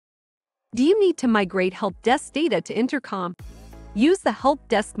Do you need to migrate help desk data to Intercom? Use the Help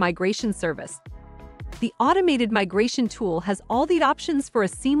Desk migration service. The automated migration tool has all the options for a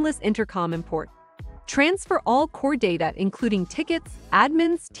seamless Intercom import. Transfer all core data, including tickets,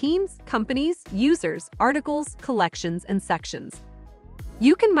 admins, teams, companies, users, articles, collections, and sections.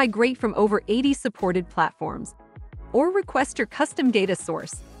 You can migrate from over 80 supported platforms or request your custom data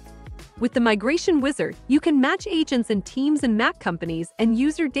source. With the Migration Wizard, you can match agents and teams and map companies and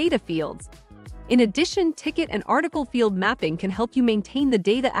user data fields. In addition, ticket and article field mapping can help you maintain the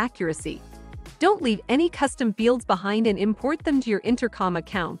data accuracy. Don't leave any custom fields behind and import them to your Intercom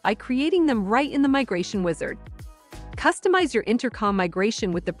account by creating them right in the Migration Wizard. Customize your Intercom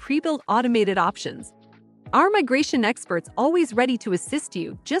migration with the pre-built automated options. Our migration experts always ready to assist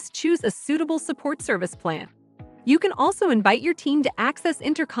you. Just choose a suitable support service plan. You can also invite your team to access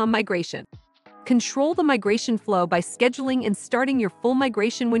Intercom migration. Control the migration flow by scheduling and starting your full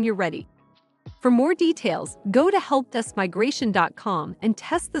migration when you're ready. For more details, go to helpdeskmigration.com and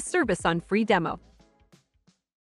test the service on free demo.